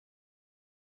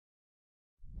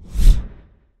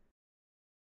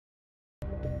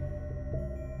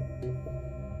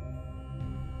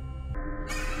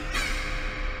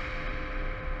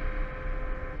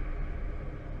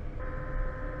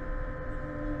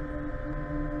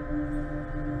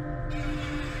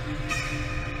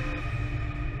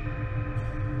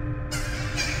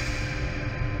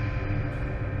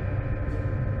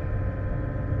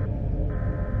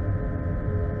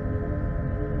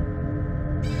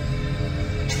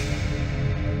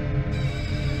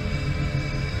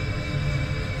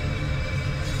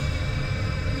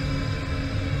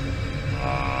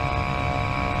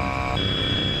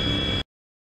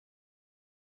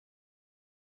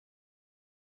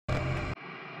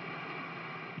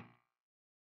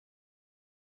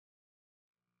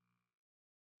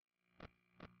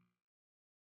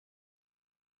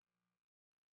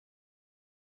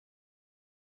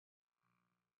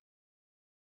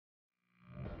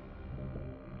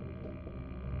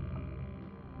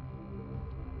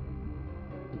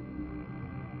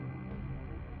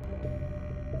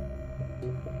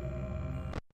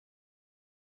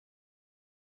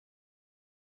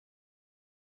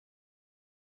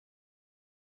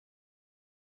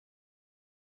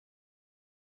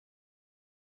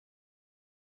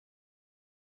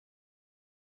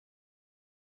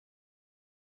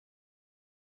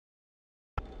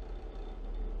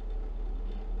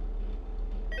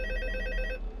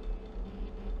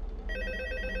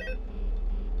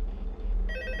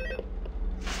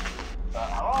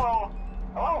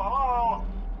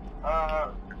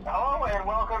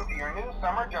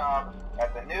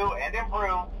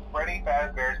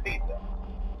Fazbear's Pizza.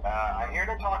 I'm here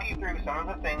to talk you through some of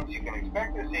the things you can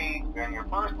expect to see during your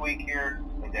first week here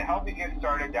and to help you get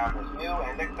started down this new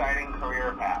and exciting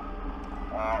career path.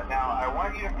 Now, I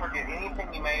want you to forget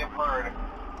anything you may have heard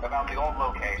about the old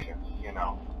location, you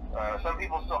know. Some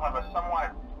people still have a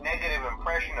somewhat negative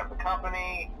impression of the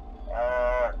company.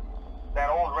 That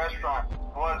old restaurant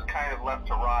was kind of left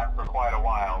to rot for quite a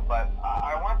while, but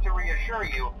I want to reassure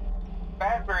you,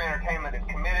 Fazbear Entertainment is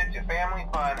committed to family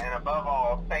fun and above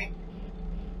all, safety.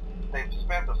 They've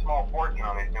spent a small fortune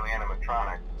on these new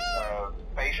animatronics.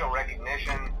 Facial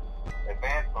recognition,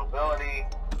 advanced mobility,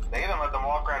 they even let them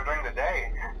walk around during the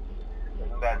day.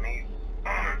 Isn't that neat?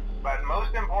 But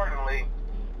most importantly,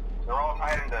 they're all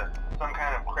tied into some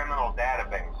kind of criminal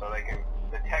database so they can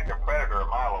detect a predator a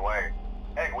mile away.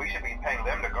 Heck, we should be paying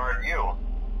them to guard you.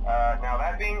 Now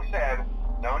that being said,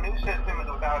 no new system is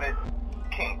without its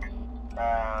kinks.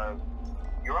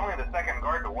 You're only the second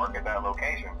guard to work at that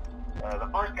location. The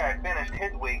first guy finished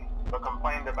his week but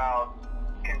complained about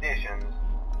conditions.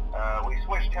 We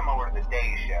switched him over to the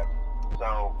day shift.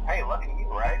 So, hey, lucky you,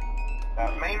 right?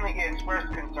 Mainly he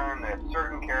expressed concern that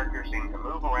certain characters seemed to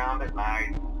move around at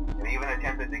night and even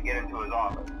attempted to get into his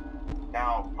office.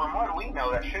 Now, from what we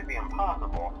know, that should be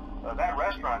impossible. That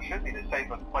restaurant should be the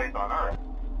safest place on Earth.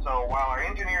 So while our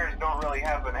engineers don't really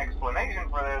have an explanation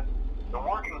for this, the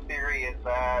working theory is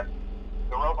that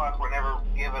the robots were never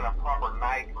given a proper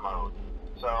night mode.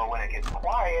 So when it gets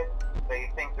quiet,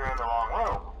 they think they're in the wrong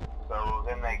room. So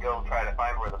then they go try to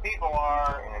find where the people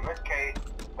are, and in this case,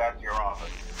 that's your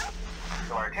office.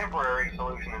 So our temporary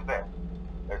solution is this.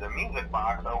 There's a music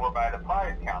box over by the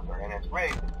prize counter, and it's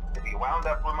rigged to be wound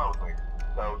up remotely.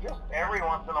 So just every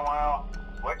once in a while,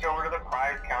 switch over to the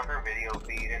prize counter video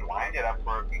feed and wind it up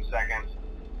for a few seconds.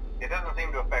 It doesn't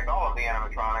seem to affect all of the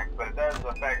animatronics, but it does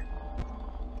affect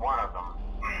one of them.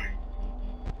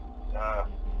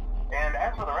 And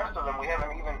as for the rest of them, we have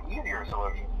an even easier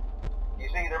solution. You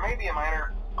see, there may be a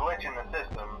minor glitch in the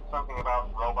system, something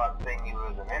about the robot seeing you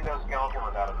as an endoskeleton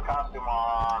without his costume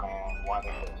on and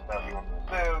wanting to stuff you into a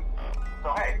suit.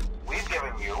 So hey, we've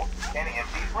given you an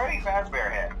empty Freddy Fazbear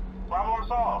head. Problem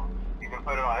solved. You can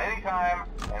put it on any time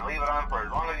and leave it on for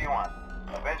as long as you want.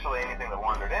 Eventually anything that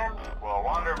wandered in will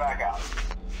wander back out.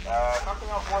 Something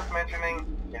else worth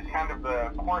mentioning is kind of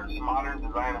the quirky modern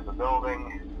design of the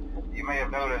building. You may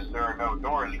have noticed there are no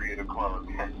doors for you to close.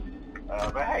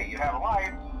 But hey, you have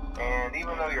lights, and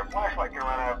even though your flashlight can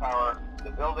run out of power,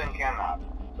 the building cannot.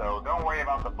 So don't worry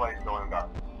about the place going dark.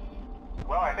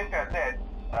 Well, I think that's it.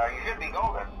 You should be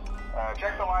golden.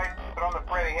 Check the lights, put on the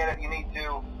Freddy head if you need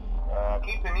to.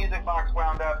 Keep the music box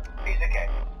wound up. Piece of cake.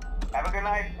 Have a good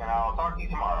night, and I'll talk to you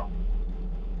tomorrow.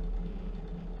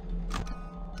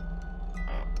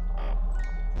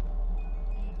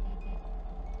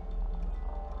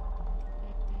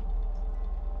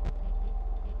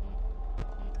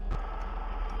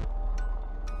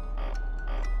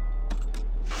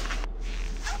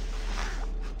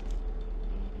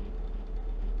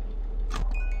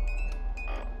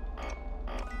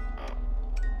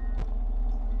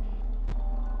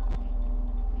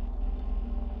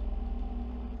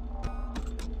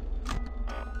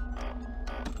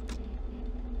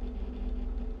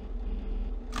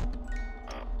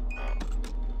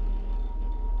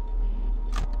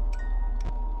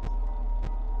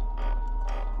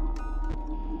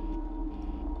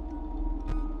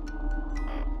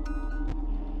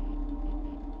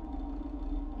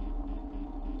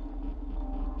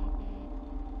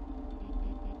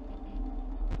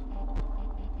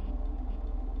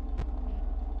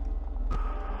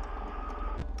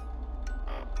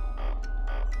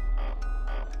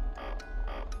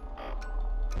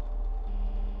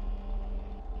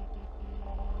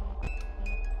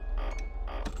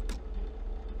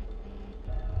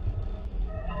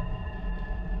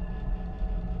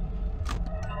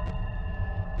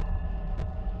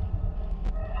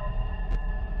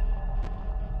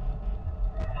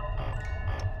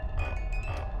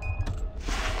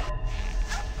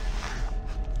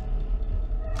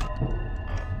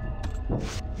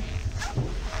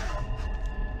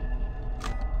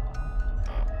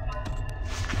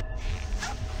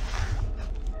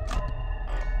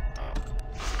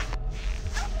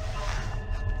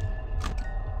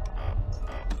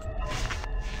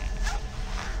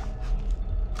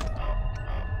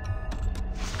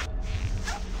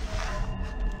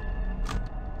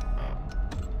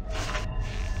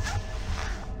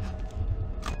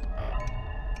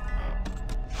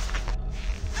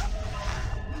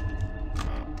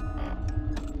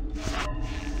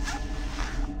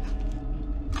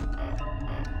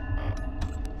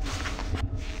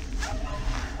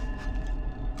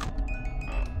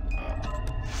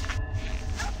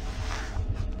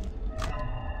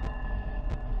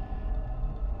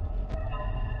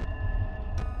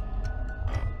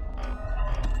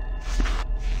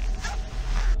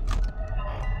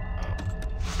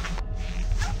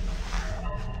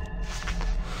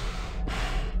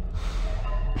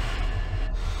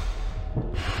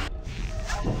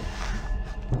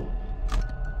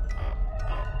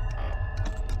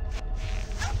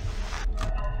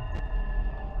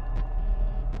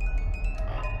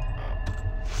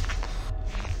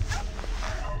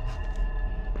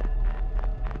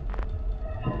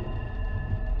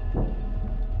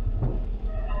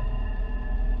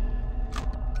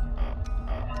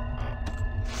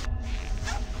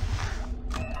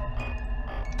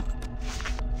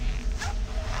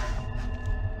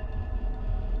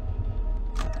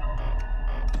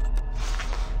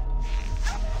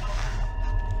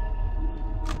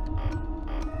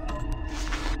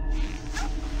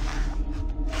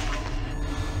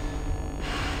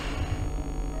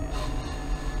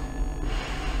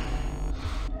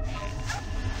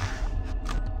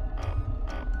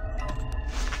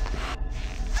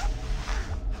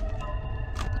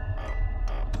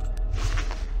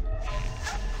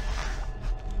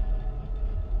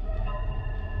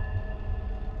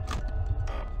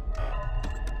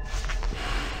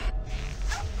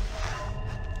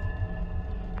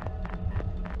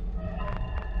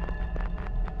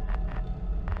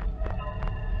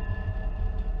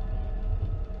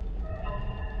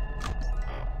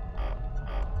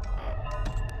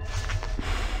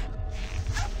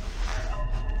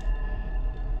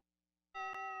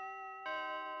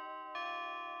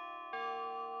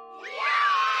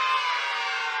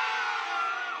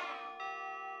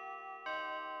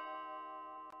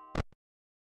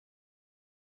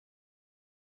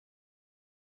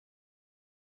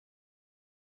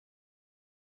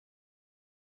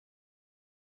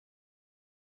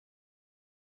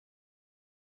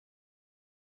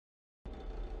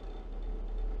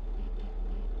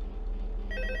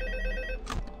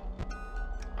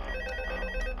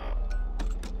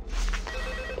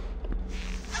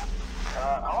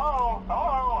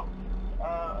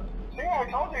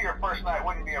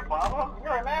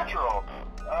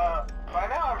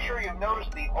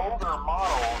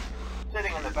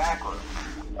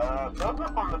 Those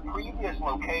are from the previous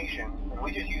location, and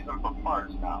we just use them for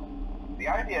parts now. The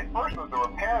idea at first was to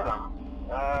repair them.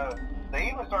 They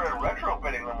even started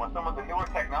retrofitting them with some of the newer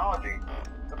technology,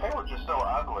 but they were just so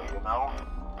ugly, you know?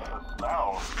 The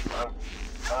smell.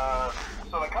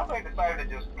 So the company decided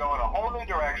to just go in a whole new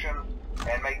direction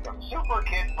and make them super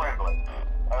kid-friendly.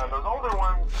 Those older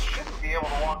ones shouldn't be able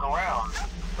to walk around,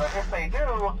 but if they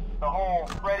do, the whole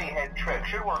Freddy head trick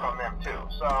should work on them too,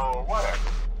 so whatever.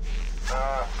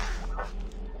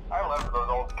 I love those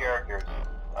old characters.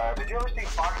 Did you ever see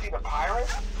Foxy the Pirate?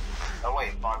 Oh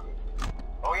wait, Foxy.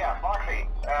 Oh yeah, Foxy.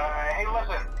 Hey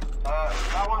listen,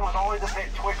 that one was always a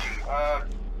bit twitchy.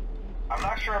 I'm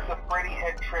not sure if the Freddy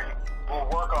head trick will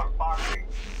work on Foxy.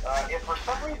 If for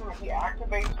some reason he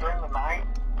activates during the night,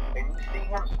 and you see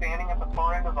him standing at the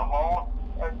far end of the hall,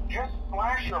 just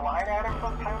flash your light at him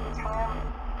from time to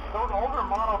time. Those older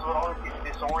models would always get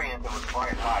disoriented with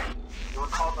bright lights. It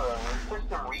would cause a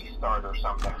system restart or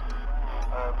something.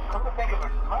 Come to think of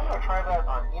it, I'm going to try that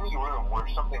on any room where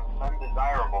something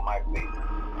undesirable might be.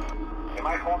 It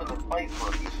might hold it in place for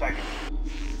a few seconds.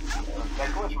 That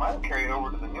glitch might have carried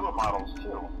over to the newer models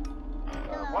too.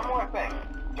 One more thing,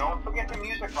 don't forget the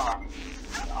music box.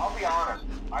 I'll be honest,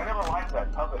 I never liked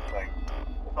that puppet thing.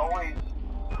 It's always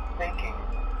thinking,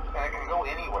 and it can go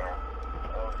anywhere.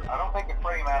 I don't think the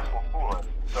Freddy mask will fool it,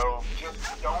 so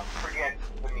just don't forget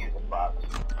the music box.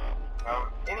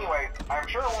 Anyway, I'm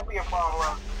sure it won't be a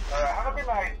problem. Have a good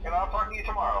night, and I'll talk to you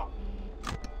tomorrow.